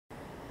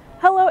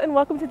Hello and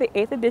welcome to the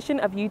 8th edition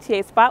of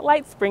UTA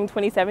Spotlight Spring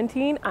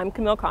 2017. I'm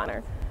Camille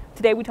Connor.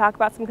 Today we talk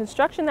about some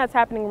construction that's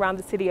happening around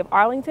the city of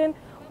Arlington,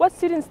 what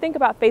students think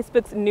about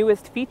Facebook's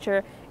newest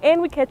feature,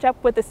 and we catch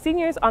up with the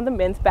seniors on the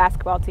men's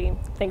basketball team.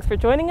 Thanks for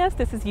joining us.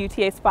 This is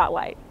UTA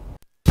Spotlight.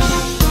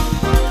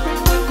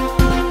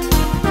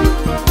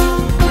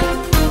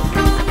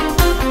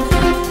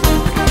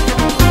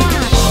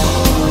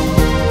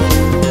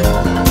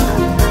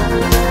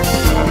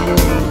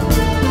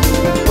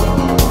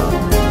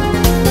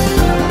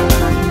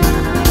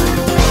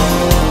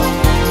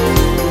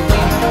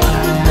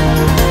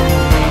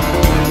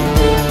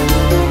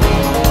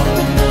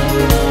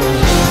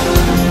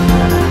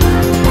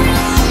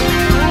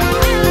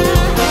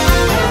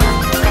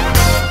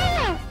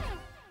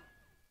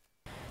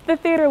 The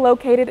theater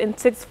located in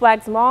Six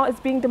Flags Mall is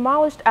being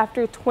demolished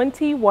after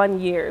 21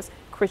 years.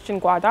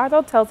 Christian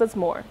Guardado tells us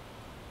more.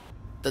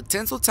 The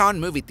Tinseltown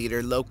Movie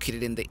Theater,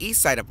 located in the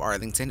east side of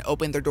Arlington,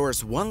 opened their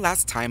doors one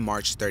last time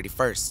March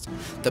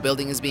 31st. The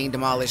building is being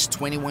demolished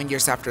 21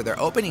 years after their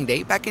opening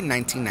day back in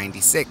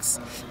 1996.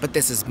 But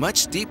this is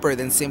much deeper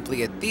than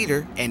simply a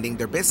theater ending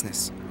their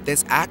business.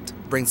 This act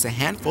brings a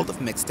handful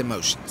of mixed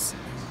emotions.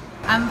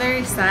 I'm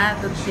very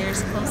sad that the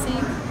theater's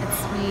closing.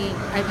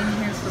 I've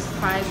been here for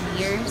 5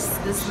 years.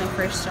 This is my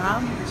first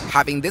job.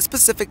 Having this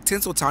specific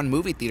Tinseltown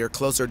Movie Theater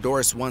close their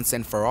doors once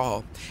and for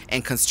all,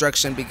 and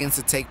construction begins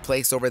to take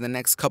place over the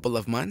next couple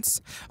of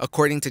months,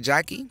 according to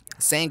Jackie,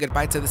 saying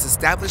goodbye to this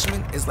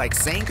establishment is like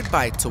saying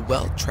goodbye to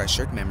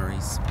well-treasured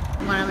memories.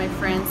 One of my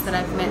friends that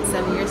I've met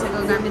 7 years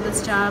ago got me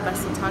this job. I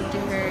still talk to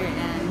her,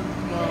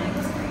 and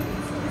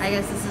well, I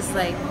guess this is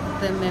like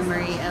the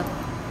memory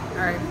of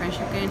our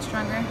friendship getting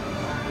stronger.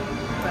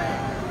 But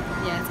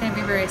yeah, it's gonna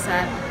be very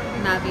sad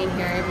not being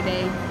here every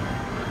day.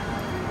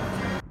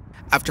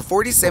 After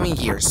 47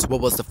 years, what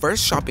was the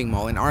first shopping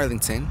mall in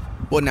Arlington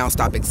will now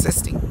stop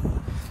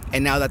existing.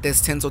 And now that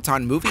this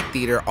Tinseltown Movie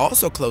Theater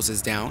also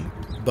closes down,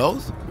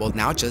 both will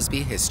now just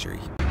be history.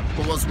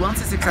 What was once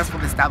a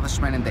successful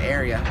establishment in the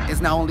area is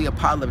now only a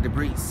pile of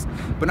debris.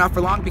 But not for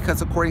long,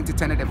 because according to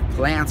tentative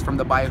plans from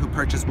the buyer who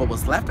purchased what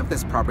was left of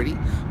this property,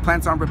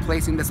 plans on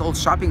replacing this old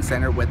shopping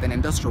center with an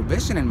industrial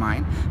vision in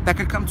mind that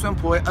could come to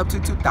employ up to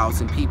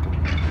 2,000 people.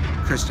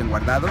 Christian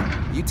Guardado,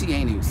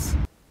 UTA News.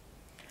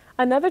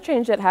 Another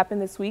change that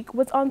happened this week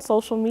was on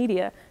social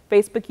media.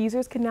 Facebook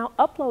users can now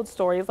upload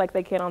stories like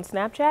they can on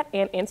Snapchat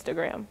and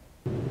Instagram.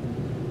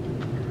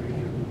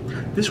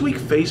 This week,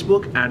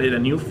 Facebook added a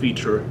new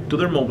feature to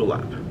their mobile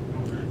app.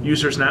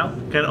 Users now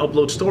can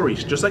upload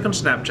stories just like on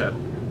Snapchat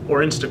or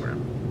Instagram.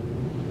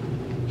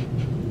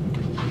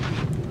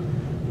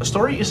 A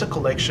story is a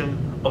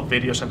collection of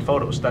videos and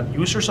photos that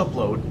users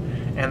upload,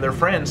 and their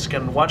friends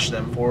can watch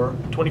them for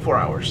 24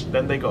 hours,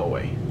 then they go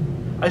away.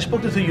 I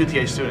spoke to 2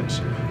 UTA students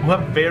who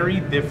have very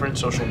different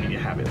social media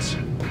habits.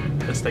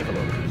 Let's take a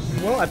look.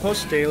 Well, I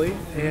post daily,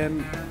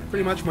 and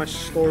pretty much my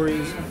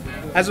stories,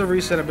 as of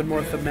recent, have been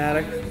more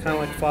thematic, kind of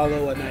like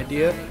follow an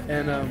idea,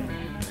 and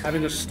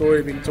having a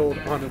story being told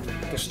on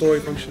the story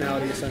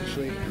functionality,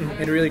 essentially,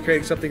 and really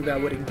creating something that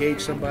would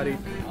engage somebody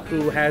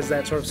who has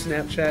that sort of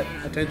Snapchat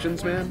attention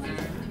span,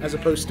 as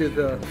opposed to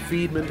the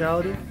feed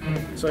mentality.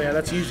 So yeah,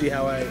 that's usually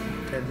how I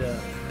tend to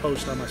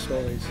post on my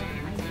stories.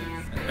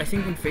 I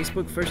think when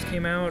Facebook first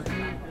came out,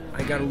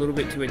 I got a little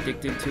bit too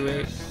addicted to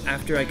it.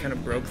 After I kind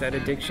of broke that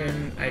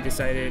addiction, I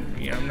decided,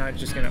 I'm not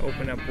just going to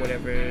open up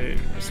whatever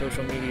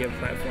social media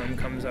platform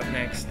comes up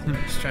next. I'm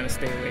just trying to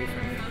stay away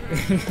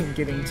from it.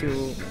 Getting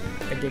too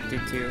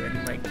addicted to,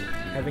 and like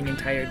having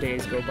entire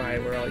days go by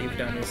where all you've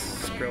done is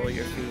scroll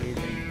your feed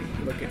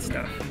and look at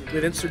stuff.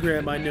 With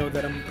Instagram, I know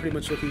that I'm pretty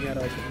much looking at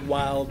a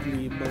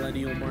wildly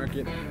millennial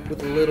market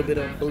with a little bit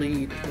of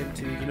bleed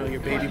into,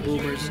 your baby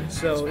boomers.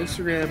 So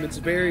Instagram, it's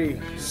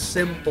very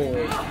simple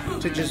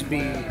to just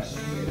be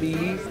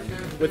me.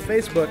 With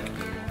Facebook,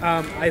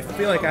 I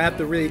feel like I have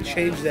to really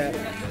change that,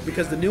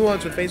 because the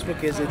nuance with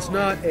Facebook is it's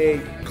not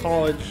a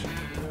college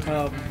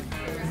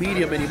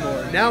medium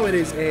anymore. Now it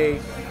is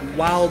a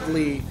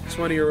wildly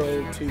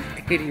 20-year-old to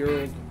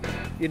 80-year-old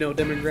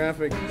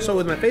demographic. So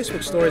with my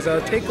Facebook stories,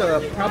 I'll take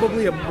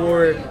probably a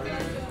more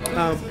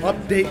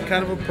update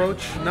kind of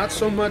approach. Not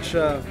so much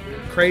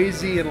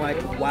crazy and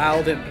like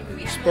wild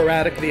and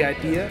sporadic the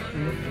idea.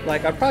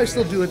 Like, I'd probably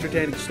still do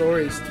entertaining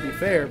stories, to be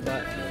fair,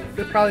 but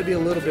it'd probably be a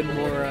little bit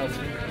more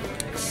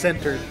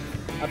centered.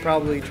 I'd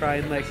probably try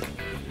and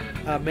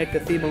make the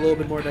theme a little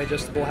bit more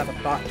digestible, have a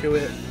thought to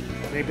it,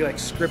 maybe like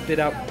script it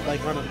out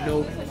like on a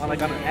note, on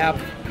an app,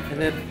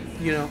 and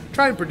then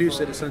try and produce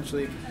it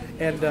essentially.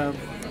 And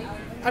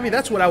I mean,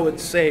 that's what I would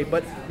say,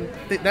 but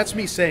that's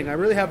me saying. I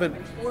really haven't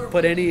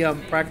put any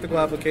practical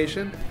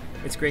application.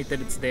 It's great that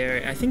it's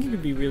there. I think it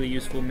could be really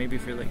useful maybe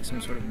for like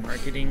some sort of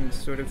marketing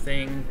sort of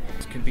thing.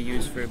 It could be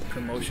used for a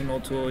promotional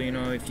tool,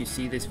 if you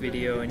see this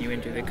video and you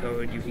enter the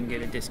code, you can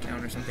get a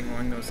discount or something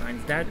along those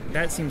lines.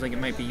 That seems like it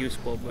might be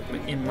useful, but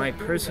in my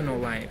personal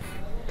life,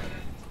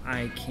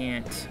 I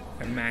can't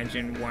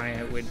imagine why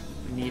I would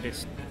need a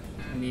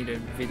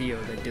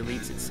video that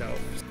deletes itself.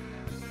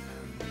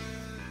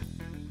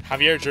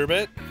 Javier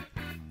Gerbet,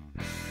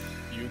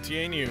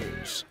 UTA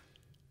News.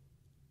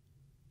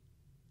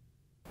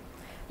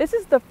 This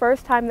is the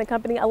first time the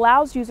company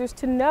allows users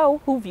to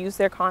know who views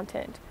their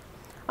content.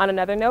 On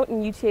another note,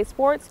 in UTA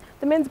sports,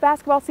 the men's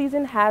basketball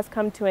season has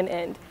come to an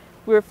end.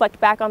 We reflect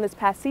back on this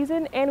past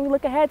season and we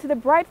look ahead to the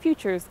bright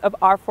futures of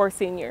our 4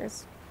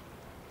 seniors.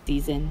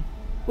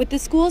 With the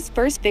school's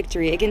first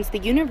victory against the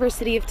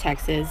University of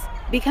Texas,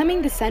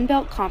 becoming the Sun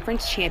Belt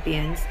Conference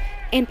champions,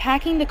 and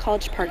packing the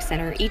College Park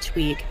Center each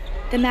week,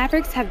 the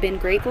Mavericks have been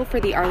grateful for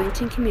the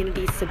Arlington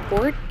community's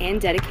support and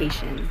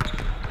dedication.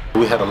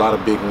 We had a lot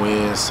of big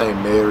wins, St.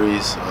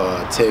 Mary's,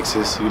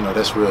 Texas,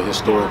 that's real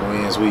historic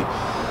wins. We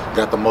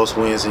got the most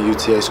wins in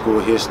UTA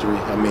school history.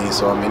 It's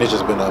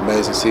just been an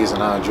amazing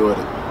season. I enjoyed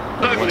it.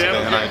 We went to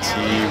the NIT,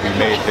 we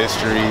made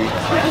history.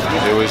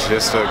 It was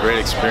just a great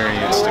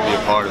experience to be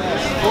a part of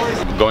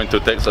it. Going to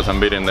Texas and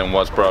beating them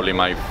was probably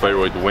my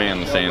favorite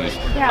win since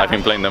I've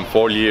been playing them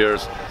 4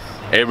 years.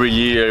 Every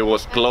year it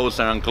was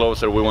closer and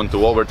closer. We went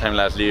to overtime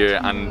last year,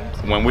 and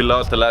when we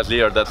lost the last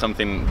year, that's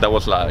something that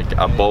was like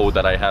a vow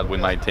that I had with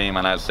my team,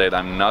 and I said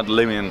I'm not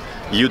leaving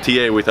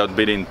UTA without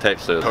beating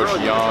Texas. Coach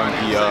Young,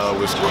 he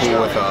was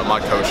cool with my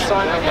coach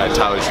at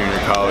Tyler Junior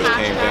College,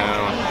 came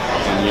down,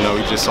 and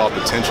he just saw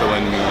potential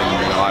in me,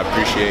 and I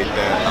appreciate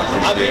that.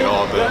 I appreciate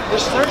all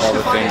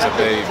the things that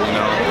they've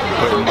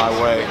put in my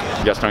way.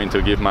 Just trying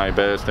to give my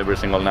best every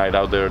single night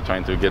out there,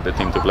 trying to get the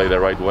team to play the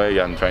right way,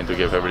 and trying to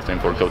give everything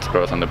for Coach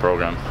Cross and the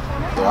program.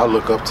 I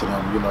look up to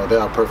them. They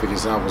are perfect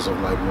examples of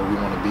like where we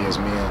want to be as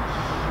men.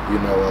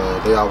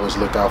 They always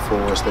look out for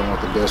us. They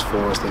want the best for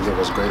us. They give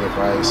us great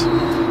advice.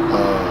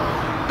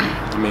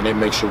 They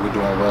make sure we're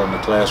doing well in the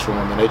classroom,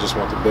 and they just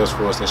want the best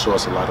for us. They show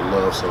us a lot of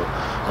love. So,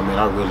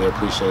 I really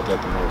appreciate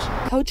that the most.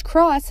 Coach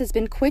Cross has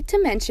been quick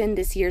to mention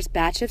this year's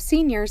batch of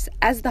seniors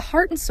as the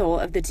heart and soul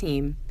of the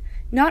team,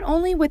 not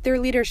only with their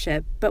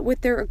leadership, but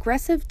with their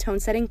aggressive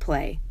tone-setting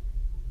play.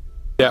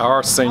 Yeah,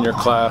 our senior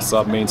class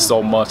means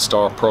so much to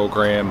our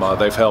program.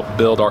 They've helped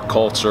build our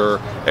culture.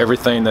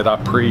 Everything that I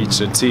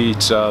preach and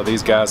teach,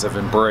 these guys have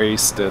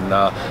embraced, and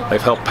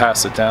they've helped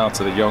pass it down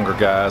to the younger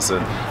guys.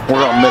 And we're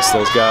going to miss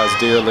those guys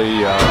dearly.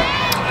 You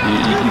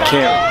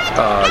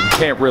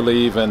can't really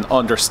even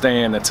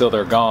understand until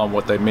they're gone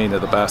what they mean to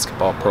the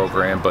basketball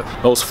program. But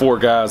those 4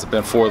 guys have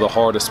been 4 of the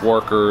hardest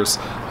workers.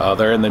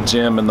 They're in the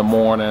gym in the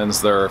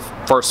mornings. They're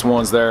first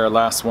ones there,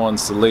 last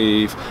ones to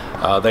leave.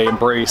 They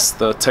embrace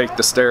the take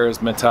the stairs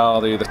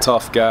mentality, the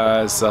tough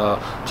guys,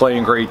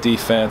 playing great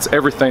defense.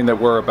 Everything that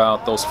we're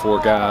about, those 4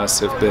 guys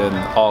have been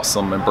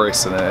awesome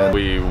embracing it.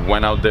 We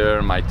went out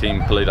there, my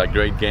team played a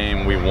great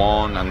game, we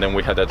won, and then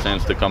we had a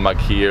chance to come back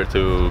here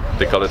to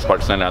the College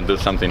Park Center and do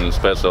something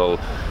special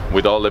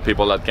with all the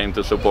people that came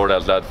to support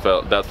us. That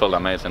felt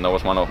amazing. That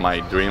was one of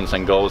my dreams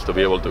and goals, to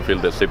be able to fill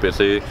the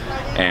CPC,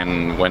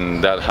 and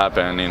when that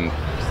happened,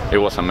 it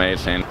was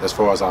amazing. As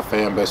far as our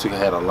fan base, we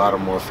had a lot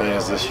of more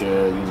fans this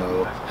year,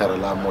 had a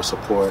lot more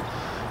support,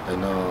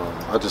 and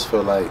I just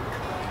feel like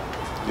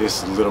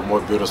it's a little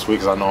more bittersweet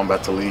because I know I'm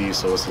about to leave,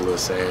 so it's a little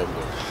sad.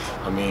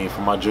 But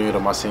from my junior to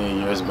my senior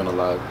year, it's been a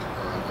lot.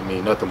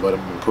 Nothing but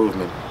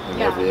improvement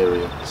in every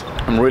area. So.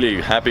 I'm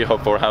really happy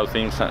for how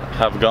things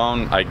have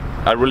gone.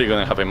 I really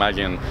couldn't have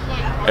imagined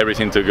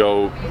everything to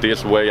go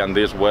this way and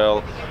this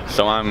well.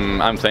 So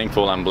I'm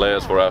thankful and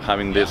blessed for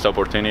having this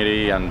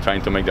opportunity and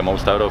trying to make the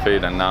most out of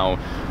it. And now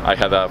I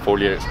had a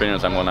 4-year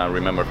experience I'm going to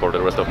remember for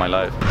the rest of my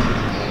life.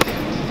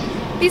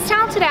 These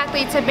talented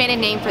athletes have made a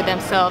name for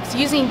themselves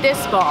using this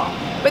ball,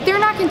 but they're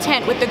not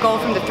content with the goal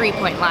from the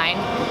 3-point line.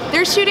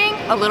 They're shooting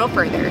a little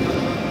further.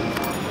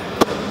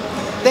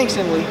 Thanks,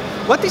 Emily.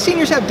 What the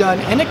seniors have done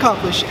and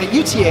accomplished at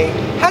UTA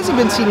hasn't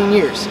been seen in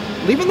years.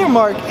 Leaving their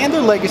mark and their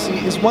legacy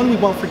is one we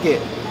won't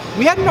forget.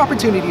 We had an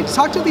opportunity to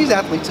talk to these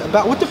athletes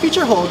about what the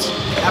future holds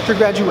after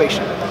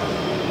graduation.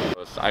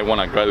 I want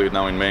to graduate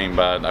now in Maine,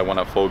 but I want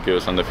to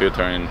focus on the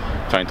future and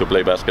trying to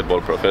play basketball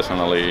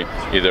professionally,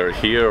 either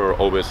here or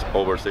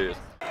overseas.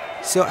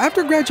 So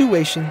after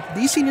graduation,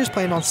 these seniors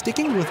plan on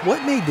sticking with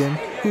what made them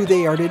who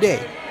they are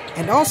today,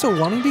 and also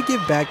wanting to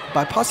give back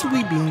by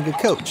possibly being a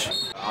coach.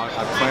 I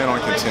plan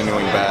on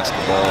continuing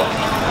basketball.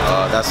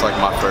 That's like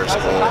my first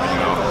goal,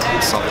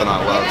 It's something I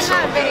love, so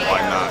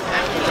why not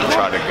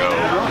try to go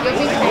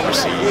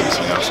overseas,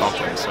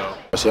 something. So.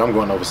 Actually, I'm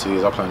going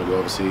overseas. I plan to go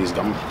overseas.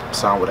 I'm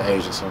signed with an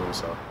agent soon,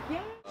 so.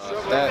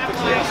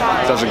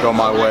 That doesn't go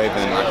my way,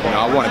 then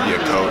I want to be a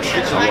coach.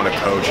 I want to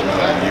coach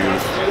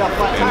youth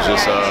and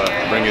just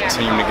bring a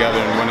team together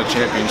and win a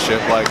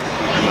championship like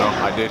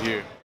I did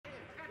here.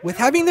 With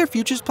having their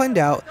futures planned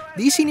out,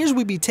 these seniors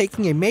will be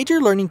taking a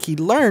major learning key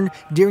learned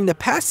during the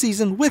past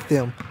season with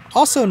them,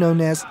 also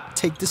known as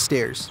Take the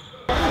Stairs.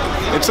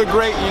 It's a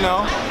great,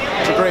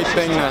 it's a great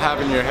thing to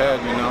have in your head,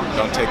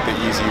 Don't take the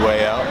easy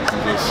way out.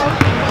 Just,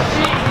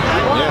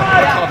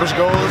 accomplish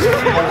goals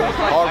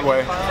hard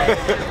way.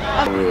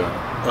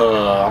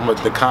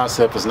 The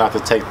concept is not to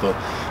take the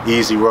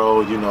easy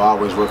road,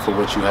 always work for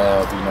what you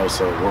have,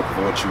 so work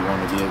for what you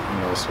want to get,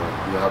 so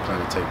I plan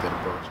to take that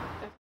approach.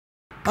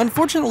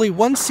 Unfortunately,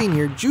 one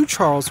senior, Drew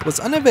Charles, was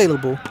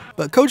unavailable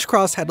But Coach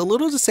Cross had a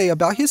little to say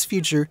about his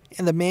future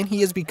and the man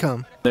he has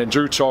become. And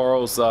Drew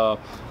Charles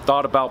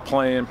thought about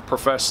playing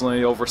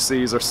professionally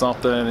overseas or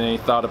something, and he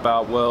thought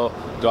about, well,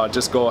 do I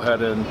just go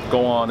ahead and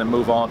go on and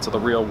move on to the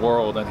real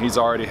world? And he's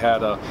already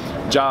had a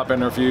job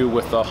interview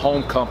with a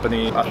home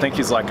company. I think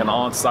he's like an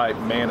on-site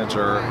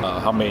manager.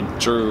 I mean,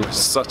 Drew is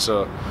such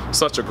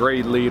a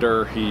great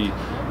leader. He,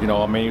 he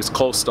was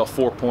close to a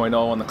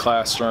 4.0 in the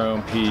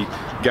classroom. He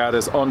got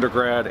his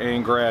undergrad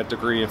and grad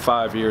degree in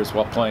 5 years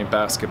while playing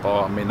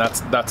basketball. I mean,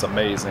 that's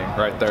amazing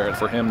right there. And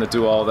for him to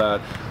do all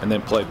that and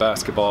then play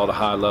basketball at a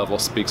high level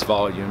speaks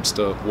volumes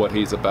to what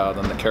he's about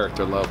and the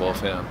character level of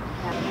him.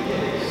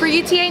 For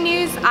UTA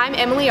News, I'm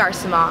Emily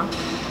Arsema.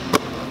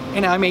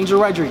 And I'm Angel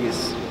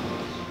Rodriguez.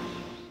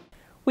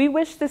 We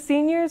wish the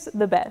seniors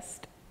the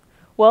best.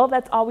 Well,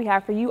 that's all we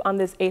have for you on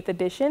this 8th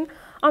edition.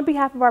 On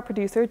behalf of our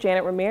producer,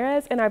 Janet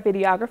Ramirez, and our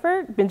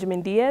videographer,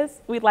 Benjamin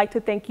Diaz, we'd like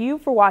to thank you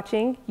for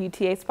watching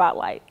UTA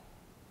Spotlight.